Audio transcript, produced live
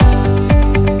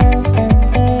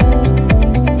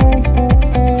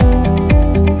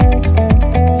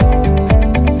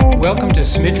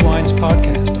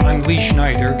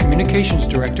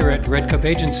Communications Director at Red Cup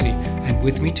Agency, and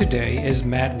with me today is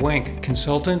Matt Wenk,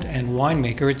 consultant and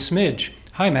winemaker at Smidge.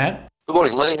 Hi, Matt. Good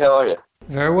morning, Lenny. How are you?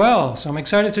 Very well. So I'm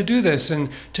excited to do this. And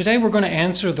today we're going to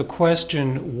answer the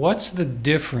question, what's the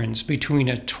difference between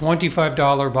a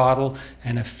 $25 bottle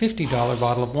and a $50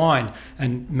 bottle of wine?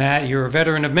 And Matt, you're a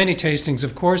veteran of many tastings,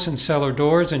 of course, and cellar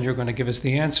doors, and you're going to give us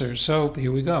the answers. So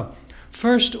here we go.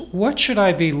 First, what should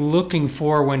I be looking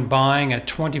for when buying a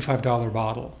 $25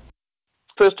 bottle?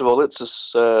 First of all, let's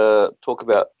just talk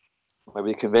about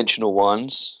maybe conventional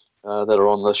wines that are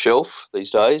on the shelf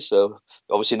these days. So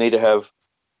obviously you need to have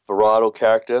varietal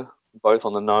character, both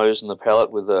on the nose and the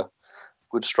palate, with a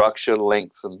good structure,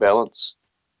 length and balance,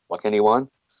 like any wine.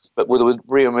 But with a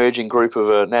re-emerging group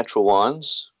of natural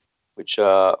wines, which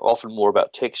are often more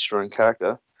about texture and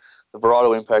character, the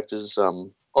varietal impact is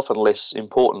often less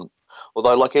important.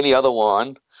 Although, like any other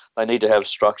wine, they need to have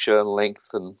structure, length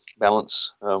and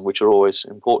balance, which are always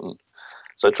important.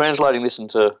 So translating this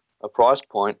into a price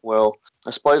point, well,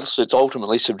 I suppose it's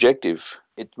ultimately subjective.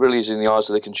 It really is in the eyes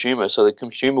of the consumer. So the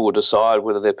consumer will decide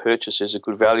whether their purchase is a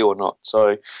good value or not.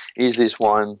 So is this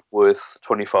wine worth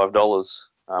 $25?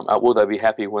 Will they be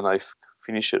happy when they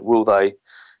finish it? Will they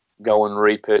go and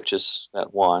repurchase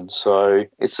that wine? So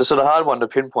it's a sort of hard one to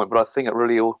pinpoint, but I think it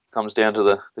really all comes down to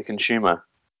the consumer.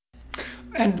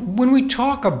 And when we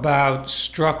talk about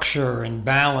structure and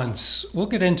balance, we'll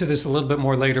get into this a little bit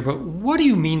more later, but what do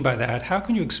you mean by that? How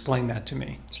can you explain that to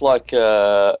me? It's like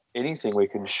anything we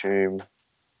consume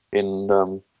in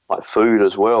like food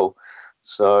as well.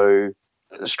 So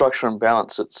structure and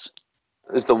balance,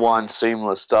 is the wine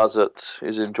seamless? Does it?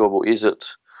 Is it enjoyable? Is it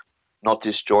not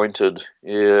disjointed?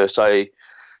 Yeah, say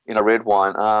in a red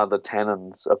wine, are the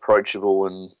tannins approachable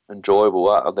and enjoyable?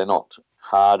 Are they not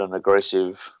hard and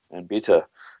aggressive and bitter?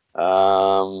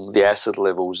 The acid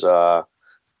levels are,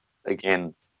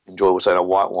 again, enjoyable. Say in a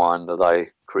white wine, are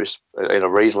they crisp? In a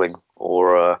Riesling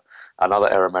or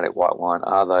another aromatic white wine,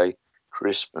 are they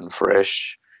crisp and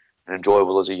fresh and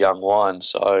enjoyable as a young wine?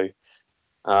 So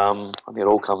I think it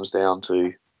all comes down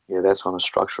to, that kind of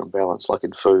structure and balance. Like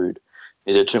in food,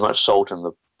 is there too much salt in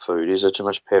the food? Is there too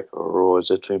much pepper, or is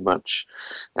there too much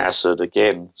acid?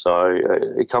 Again, so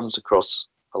it comes across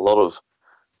a lot of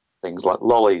things like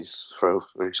lollies, for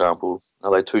example.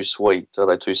 Are they too sweet? Are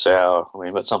they too sour? I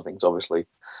mean, but some things obviously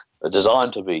are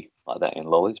designed to be like that in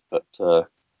lollies, but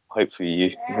hopefully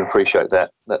you can appreciate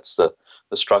that. That's the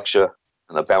structure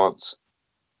and the balance.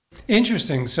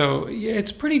 Interesting. So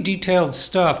it's pretty detailed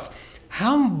stuff.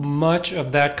 How much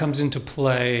of that comes into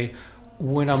play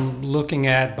when I'm looking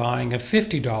at buying a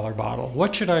 $50 bottle?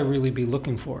 What should I really be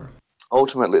looking for?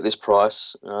 Ultimately, at this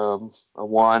price, a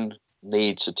wine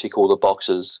needs to tick all the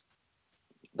boxes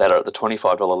that are at the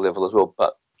 $25 level as well,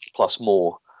 but plus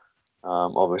more.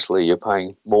 Obviously, you're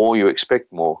paying more, you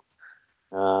expect more.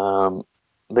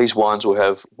 These wines will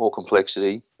have more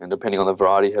complexity, and depending on the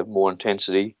variety, have more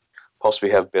intensity,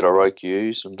 possibly have better oak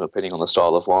use, and depending on the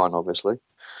style of wine, obviously.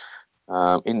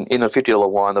 In a $50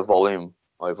 wine, the volume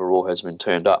overall has been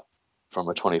turned up from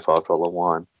a $25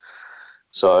 wine.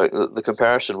 So the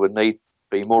comparison would need to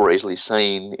be more easily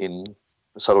seen in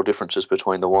the subtle differences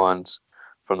between the wines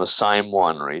from the same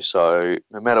winery. So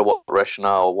no matter what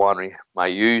rationale a winery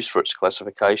may use for its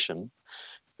classification,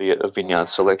 be it a vineyard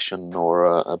selection or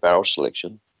a barrel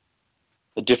selection,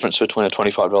 the difference between a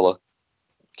 $25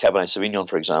 Cabernet Sauvignon,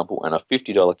 for example, and a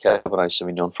 $50 Cabernet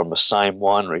Sauvignon from the same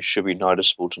winery should be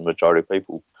noticeable to the majority of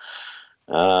people.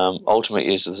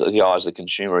 Ultimately, is the eyes of the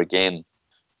consumer again,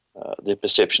 their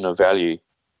perception of value.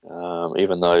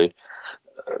 Even though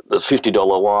the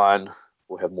 $50 wine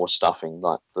will have more stuffing,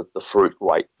 like the fruit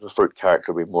weight, the fruit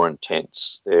character will be more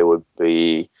intense. There would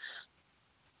be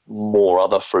more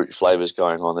other fruit flavours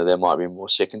going on there. There might be more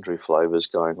secondary flavours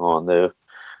going on there.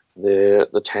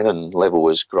 The tannin level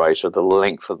is greater, the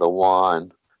length of the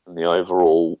wine and the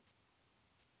overall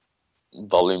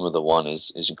volume of the wine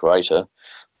is greater.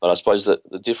 But I suppose that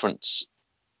the difference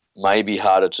may be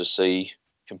harder to see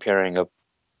comparing a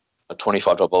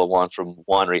 $25 wine from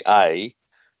winery A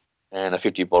and a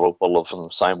 $50 bottle from the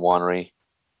same winery,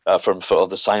 of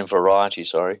the same variety,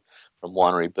 from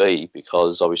winery B,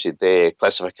 because obviously their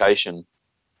classification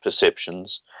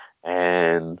perceptions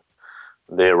and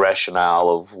their rationale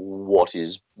of what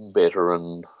is better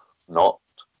and not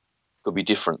could be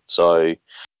different. So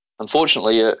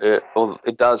unfortunately,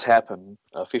 it does happen.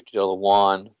 A $50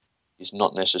 wine is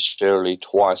not necessarily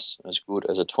twice as good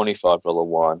as a $25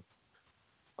 wine.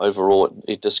 Overall,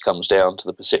 it just comes down to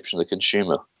the perception of the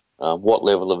consumer. What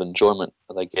level of enjoyment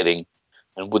are they getting,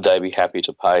 and would they be happy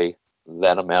to pay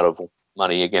that amount of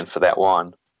money again for that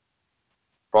wine?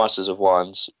 prices of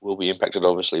wines will be impacted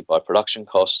obviously by production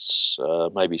costs,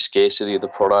 maybe scarcity of the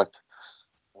product,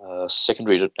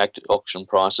 secondary to auction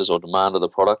prices or demand of the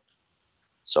product.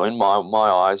 So in my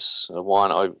eyes, a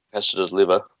wine has to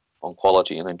deliver on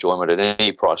quality and enjoyment at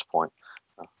any price point.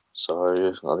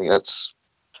 So I think that's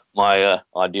my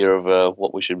idea of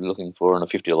what we should be looking for in a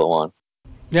 $50 wine.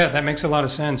 Yeah, that makes a lot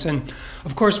of sense. And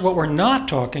of course, what we're not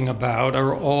talking about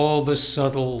are all the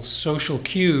subtle social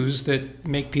cues that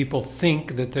make people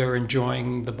think that they're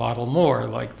enjoying the bottle more,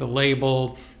 like the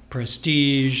label,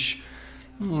 prestige,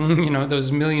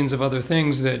 those millions of other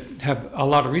things that have a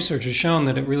lot of research has shown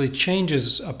that it really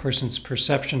changes a person's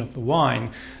perception of the wine,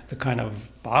 the kind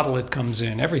of bottle it comes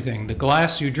in, everything, the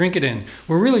glass you drink it in.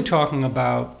 We're really talking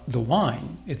about the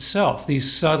wine itself,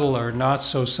 these subtle or not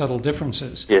so subtle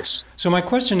differences. Yes. So my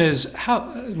question is,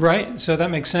 right? So that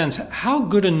makes sense. How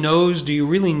good a nose do you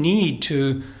really need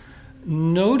to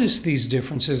notice these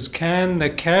differences? Can the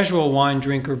casual wine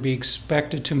drinker be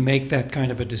expected to make that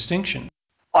kind of a distinction?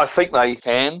 I think they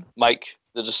can make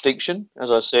the distinction,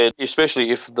 as I said,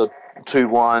 especially if the two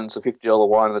wines, the $50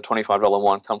 wine and the $25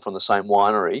 wine, come from the same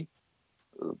winery,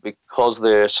 because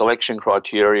their selection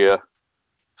criteria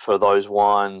for those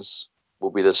wines will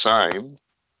be the same,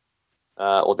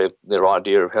 or their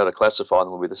idea of how to classify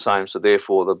them will be the same. So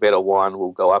therefore, the better wine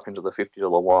will go up into the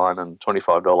 $50 wine, and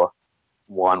 $25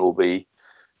 wine will be,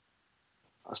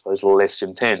 I suppose, less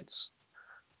intense.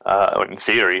 In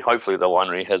theory, hopefully the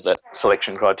winery has that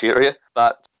selection criteria.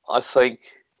 But I think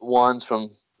wines from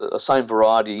the same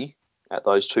variety at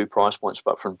those two price points,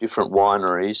 but from different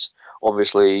wineries,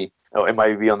 obviously, it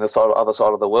may be on the other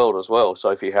side of the world as well. So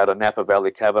if you had a Napa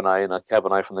Valley Cabernet and a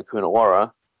Cabernet from the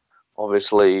Coonawarra,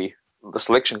 obviously the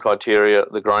selection criteria,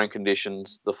 the growing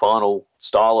conditions, the final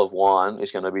style of wine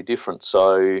is going to be different.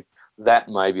 So that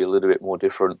may be a little bit more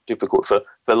difficult for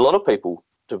a lot of people.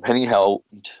 Depending how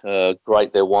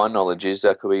great their wine knowledge is,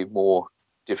 that could be more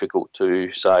difficult to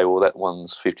say, well, that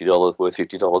one's $50 worth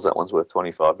 $50, that one's worth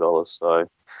 $25. So,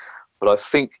 but I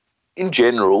think in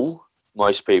general,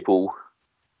 most people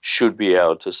should be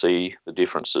able to see the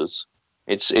differences.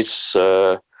 It's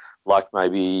like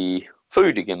maybe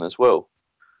food again as well.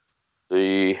 Do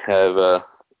you have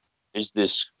is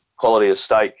this quality of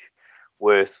steak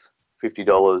worth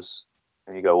 $50?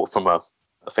 And you go, well, from a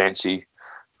fancy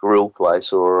grill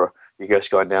place, or you're just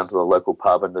going down to the local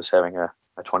pub and just having a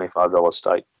 $25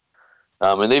 steak.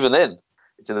 And even then,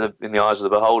 it's in the eyes of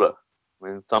the beholder. I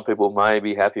mean, some people may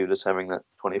be happy with just having that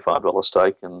 $25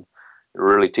 steak and it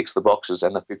really ticks the boxes,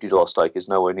 and the $50 steak is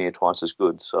nowhere near twice as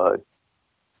good. So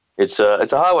it's a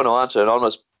hard one to answer, and I'm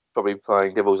just probably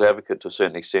playing devil's advocate to a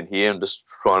certain extent here and just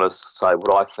trying to say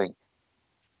what I think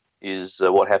is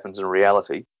what happens in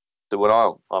reality.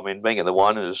 So when being in the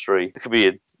wine industry, it could be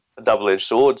a double-edged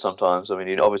sword sometimes. I mean,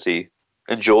 you obviously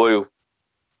enjoy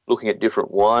looking at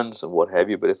different wines and what have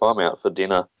you, but if I'm out for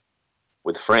dinner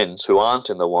with friends who aren't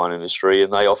in the wine industry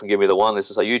and they often give me the wine list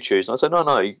and say, you choose, and I say,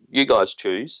 no, you guys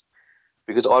choose,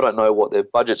 because I don't know what their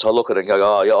budgets. I look at it and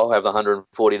go, oh, yeah, I'll have the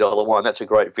 $140 wine. That's a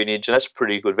great vintage and that's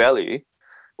pretty good value.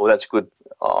 Well, that's good.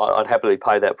 I'd happily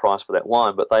pay that price for that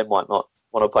wine, but they might not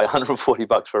want to pay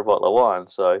 $140 for a bottle of wine.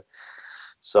 So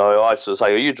I sort of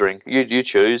say, you drink, you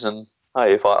choose, and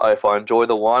hey, if I enjoy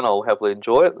the wine, I'll happily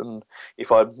enjoy it, and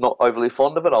if I'm not overly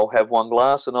fond of it, I'll have one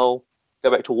glass and I'll go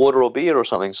back to water or beer or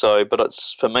something. So, but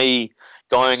it's, for me,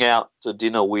 going out to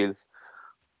dinner with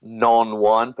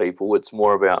non-wine people, it's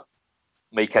more about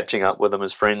me catching up with them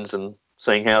as friends and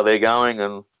seeing how they're going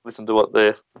and listen to what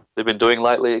they've been doing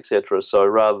lately, etc. So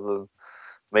rather than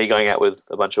me going out with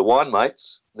a bunch of wine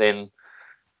mates, then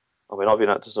I've been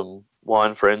out to some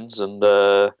wine friends, and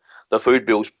the food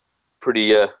bill's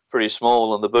pretty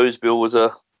small, and the booze bill is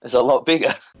a lot bigger.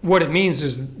 What it means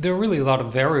is there are really a lot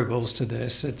of variables to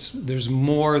this. There's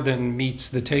more than meets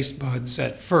the taste buds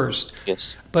at first.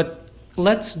 Yes. But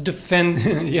let's defend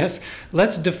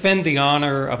let's defend the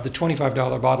honor of the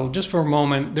 $25 bottle just for a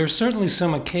moment. There's certainly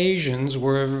some occasions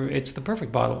where it's the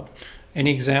perfect bottle.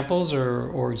 Any examples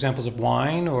or examples of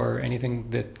wine or anything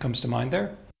that comes to mind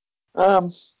there?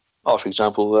 For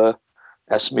example,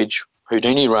 our Smidge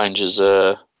Houdini range is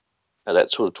at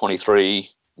that sort of $23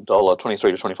 to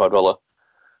 $25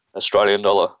 Australian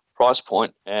dollar price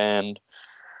point, and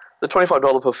the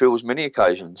 $25 per fill is many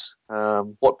occasions.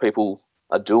 What people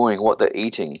are doing, what they're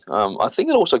eating. I think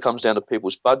it also comes down to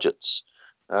people's budgets.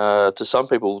 To some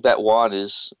people, that wine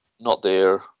is not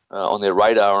on their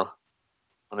radar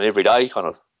on an everyday kind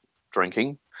of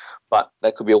drinking, but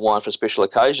that could be a wine for special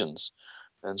occasions.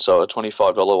 And so a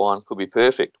 $25 wine could be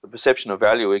perfect. The perception of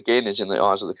value, again, is in the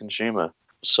eyes of the consumer.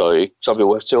 So some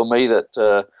people tell me that,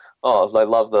 they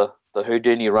love the the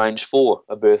Houdini range for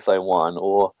a birthday wine,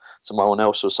 or someone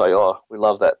else will say, oh, we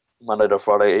love that Monday to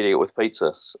Friday eating it with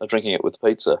pizza, drinking it with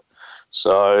pizza.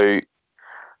 So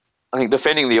I think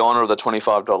defending the honour of the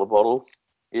 $25 bottle,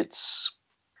 it's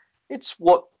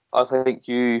what I think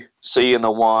you see in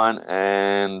the wine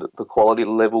and the quality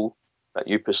level that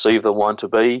you perceive the wine to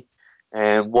be,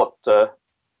 and what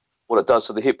it does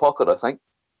to the hip pocket, I think.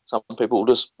 Some people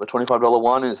just, the $25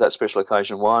 wine is that special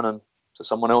occasion wine, and to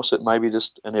someone else it may be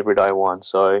just an everyday wine.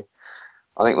 So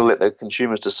I think we'll let the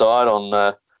consumers decide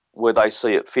on where they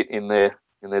see it fit in their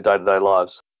day-to-day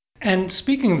lives. And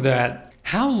speaking of that,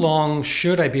 how long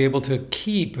should I be able to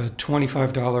keep a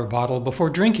 $25 bottle before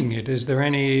drinking it? Is there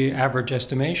any average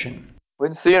estimation? Well,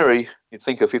 in theory, you'd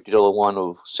think a $50 wine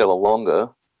will sell longer,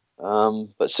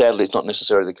 but sadly it's not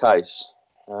necessarily the case.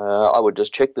 I would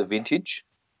just check the vintage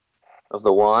of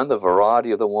the wine, the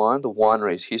variety of the wine, the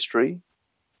winery's history,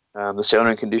 the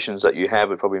surrounding conditions that you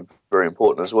have are probably very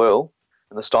important as well,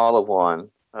 and the style of wine.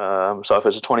 So if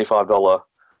it's a $25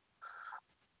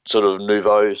 sort of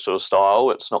nouveau sort of style,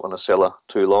 it's not going to sell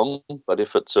too long. But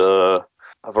if it's a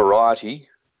variety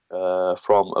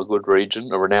from a good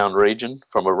region, a renowned region,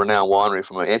 from a renowned winery,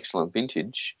 from an excellent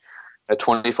vintage, a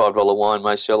 $25 wine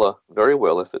may sell very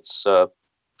well if it's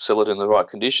sell it in the right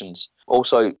conditions.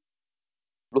 Also,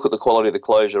 look at the quality of the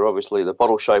closure. Obviously, the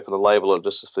bottle shape and the label are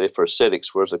just there for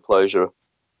aesthetics, whereas the closure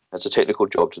has a technical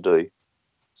job to do.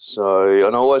 So,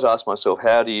 and I always ask myself,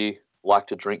 how do you like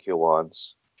to drink your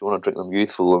wines? Do you want to drink them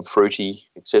youthful and fruity,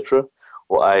 etc.,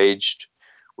 or aged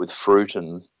with fruit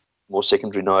and more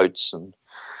secondary notes? And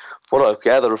what I've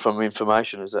gathered from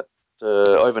information is that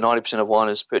over 90% of wine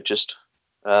is purchased,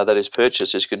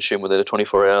 is consumed within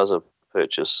 24 hours of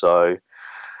purchase. So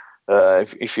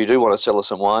if you do want to sell us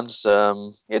some wines,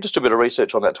 just do a bit of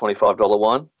research on that $25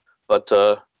 wine. But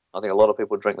I think a lot of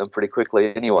people drink them pretty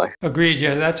quickly anyway. Agreed.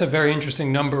 Yeah, that's a very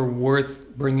interesting number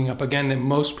worth bringing up again, that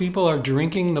most people are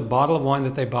drinking the bottle of wine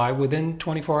that they buy within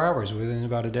 24 hours, within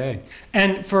about a day.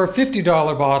 And for a $50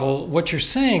 bottle, what you're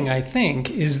saying, I think,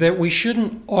 is that we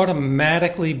shouldn't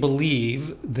automatically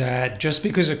believe that just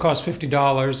because it costs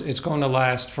 $50, it's going to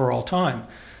last for all time.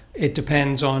 It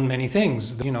depends on many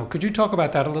things. Could you talk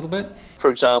about that a little bit?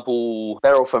 For example,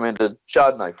 barrel fermented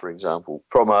Chardonnay, for example,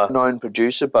 from a known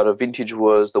producer, but a vintage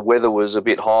the weather was a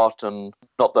bit hot and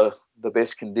not the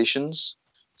best conditions.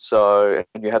 So,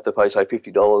 and you have to pay, say,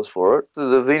 $50 for it.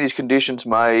 The vintage conditions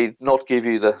may not give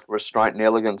you the restraint and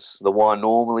elegance the wine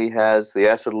normally has. The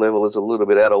acid level is a little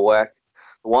bit out of whack.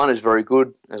 The wine is very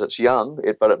good as it's young,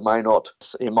 but it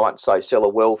might say sell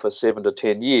well for 7 to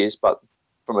 10 years, but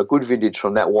from a good vintage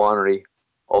from that winery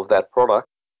of that product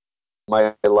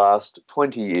may last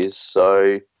 20 years.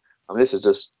 So, I'm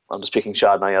just picking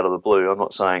Chardonnay out of the blue. I'm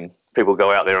not saying people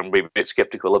go out there and be a bit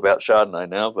sceptical about Chardonnay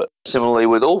now, but similarly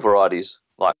with all varieties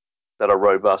like that are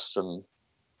robust, and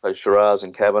those Shiraz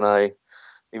and Cabernet,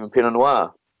 even Pinot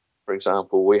Noir, for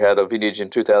example. We had a vintage in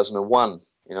 2001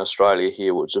 in Australia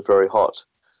here, which was very hot,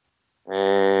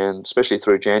 and especially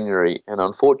through January. And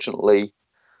unfortunately,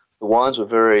 the wines were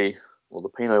the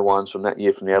Pinot wines from that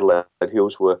year from the Adelaide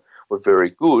Hills were very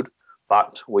good,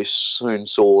 but we soon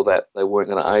saw that they weren't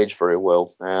going to age very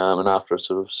well. And after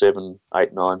sort of 7,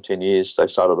 8, 9, 10 years, they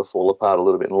started to fall apart a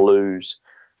little bit and lose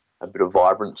a bit of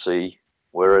vibrancy,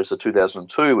 whereas the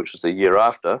 2002, which was the year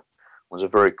after, was a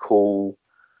very cool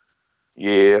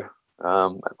year,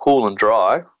 cool and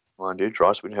dry, mind you,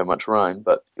 dry, so we didn't have much rain,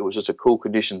 but it was just a cool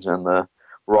conditions, and the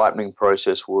ripening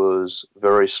process was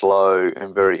very slow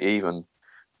and very even.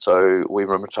 So we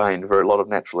retained a lot of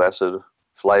natural acid.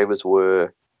 Flavours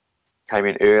came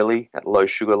in early at low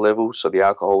sugar levels, so the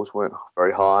alcohols weren't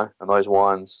very high, and those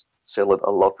wines sell it a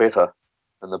lot better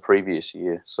than the previous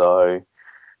year. So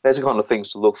there's the kind of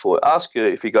things to look for. Ask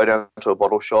if you go down to a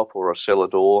bottle shop or a cellar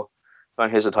door, don't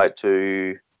hesitate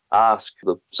to ask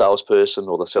the salesperson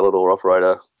or the cellar door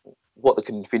operator what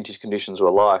the vintage conditions were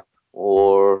like,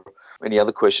 or any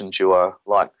other questions you are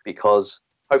like, because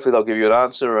hopefully they'll give you an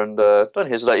answer. And don't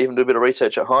hesitate, even do a bit of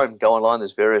research at home. Go online,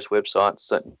 there's various websites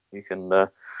that you can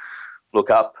look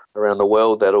up around the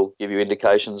world that'll give you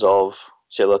indications of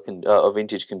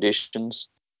vintage conditions.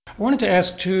 I wanted to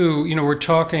ask too, we're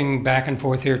talking back and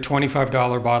forth here,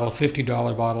 $25 bottle,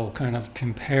 $50 bottle, kind of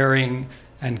comparing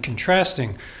and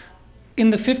contrasting.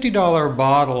 In the $50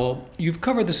 bottle, you've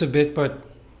covered this a bit, but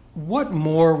what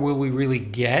more will we really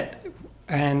get?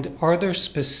 And are there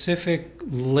specific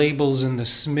labels in the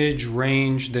Smidge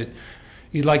range that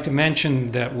you'd like to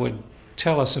mention that would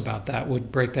tell us about that,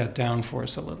 would break that down for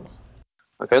us a little?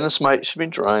 Okay, in the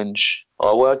Smidge range,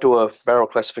 I will do a barrel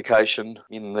classification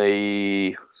in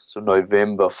the so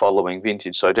November following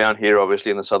vintage. So down here, obviously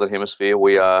in the Southern Hemisphere,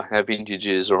 we have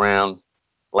vintages around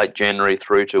late January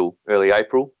through to early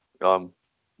April,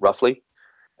 roughly.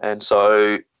 And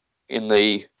so in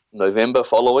the November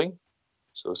following,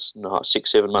 so it's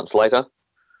 6-7 months later,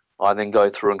 I then go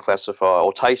through and classify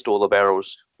or taste all the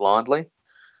barrels blindly.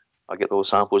 I get the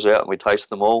samples out and we taste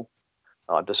them all.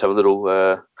 I just have a little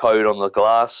code on the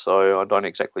glass, so I don't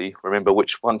exactly remember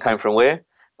which one came from where, and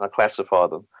I classify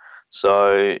them.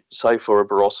 So, say for a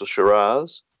Barossa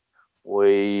Shiraz,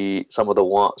 some of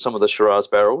the Shiraz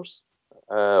barrels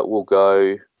will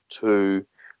go to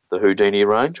the Houdini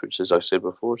range, which, as I said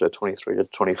before, is a $23 to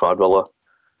 $25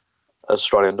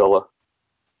 Australian dollar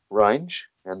range,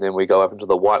 and then we go up into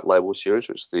the white label series,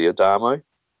 which is the Adamo,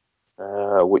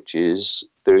 which is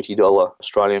 $30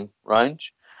 Australian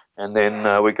range. And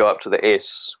then we go up to the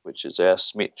S, which is our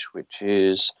Smidge, which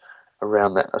is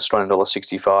around that Australian dollar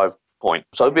 65 point.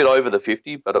 So a bit over the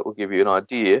 50, but it will give you an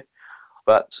idea.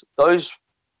 But those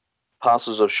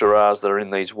parcels of Shiraz that are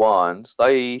in these wines,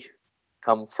 they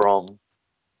come from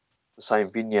the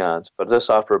same vineyards, but just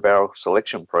after a barrel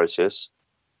selection process,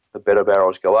 the better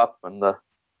barrels go up and the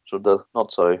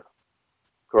not so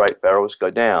great barrels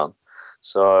go down.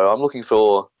 So I'm looking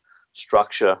for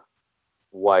structure,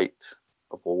 weight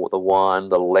of the wine,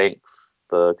 the length,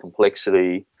 the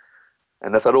complexity,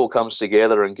 and if that all comes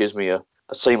together and gives me a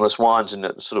seamless wines, and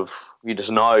it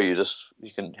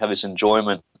you can have this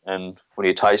enjoyment, and when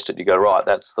you taste it, you go, right,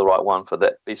 that's the right one for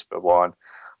that piece of wine.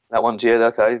 That one's,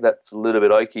 okay, that's a little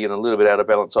bit oaky and a little bit out of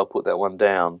balance, I'll put that one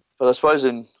down. But I suppose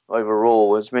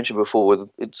overall, as mentioned before,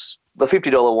 it's the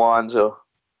 $50 wines are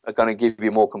going to give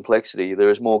you more complexity. There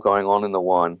is more going on in the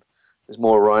wine. There's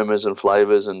more aromas and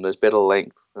flavours, and there's better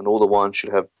length, and all wines should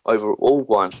have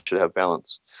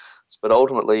balance. But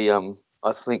ultimately,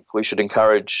 I think we should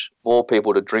encourage more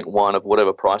people to drink wine of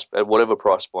whatever price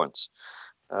points.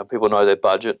 People know their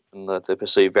budget and that they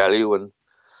perceive value, and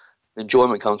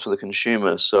enjoyment comes from the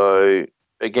consumer. So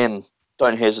again,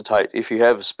 don't hesitate. If you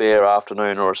have a spare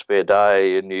afternoon or a spare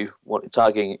day and you want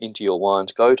targeting into your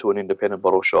wines, go to an independent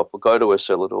bottle shop or go to a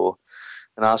cellar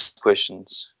and ask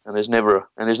questions. And there's never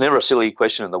a silly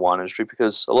question in the wine industry,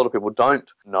 because a lot of people don't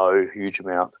know a huge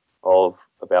amount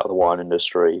about the wine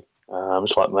industry.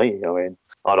 It's like me. I mean,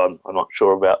 I'm not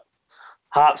sure about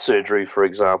heart surgery, for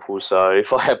example. So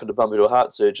if I happen to bump into a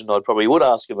heart surgeon, I probably would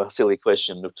ask him a silly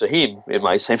question. To him, it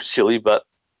may seem silly, but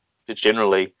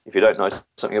generally, if you don't know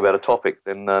something about a topic,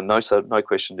 then no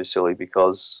question is silly,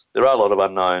 because there are a lot of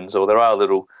unknowns, or there are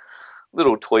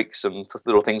little tweaks and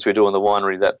little things we do in the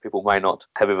winery that people may not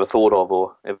have ever thought of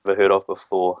or ever heard of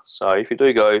before. So if you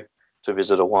do go to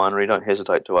visit a winery, don't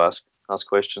hesitate to ask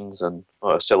questions, and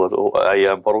sell it or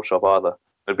a bottle shop either.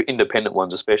 But independent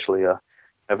ones especially are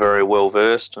very well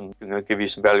versed and give you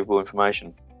some valuable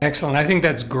information. Excellent. I think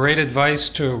that's great advice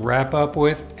to wrap up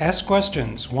with. Ask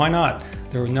questions. Why not?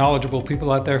 There are knowledgeable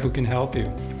people out there who can help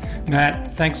you.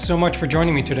 Matt, thanks so much for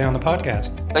joining me today on the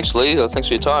podcast. Thanks, Lee. Thanks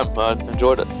for your time. I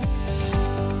enjoyed it.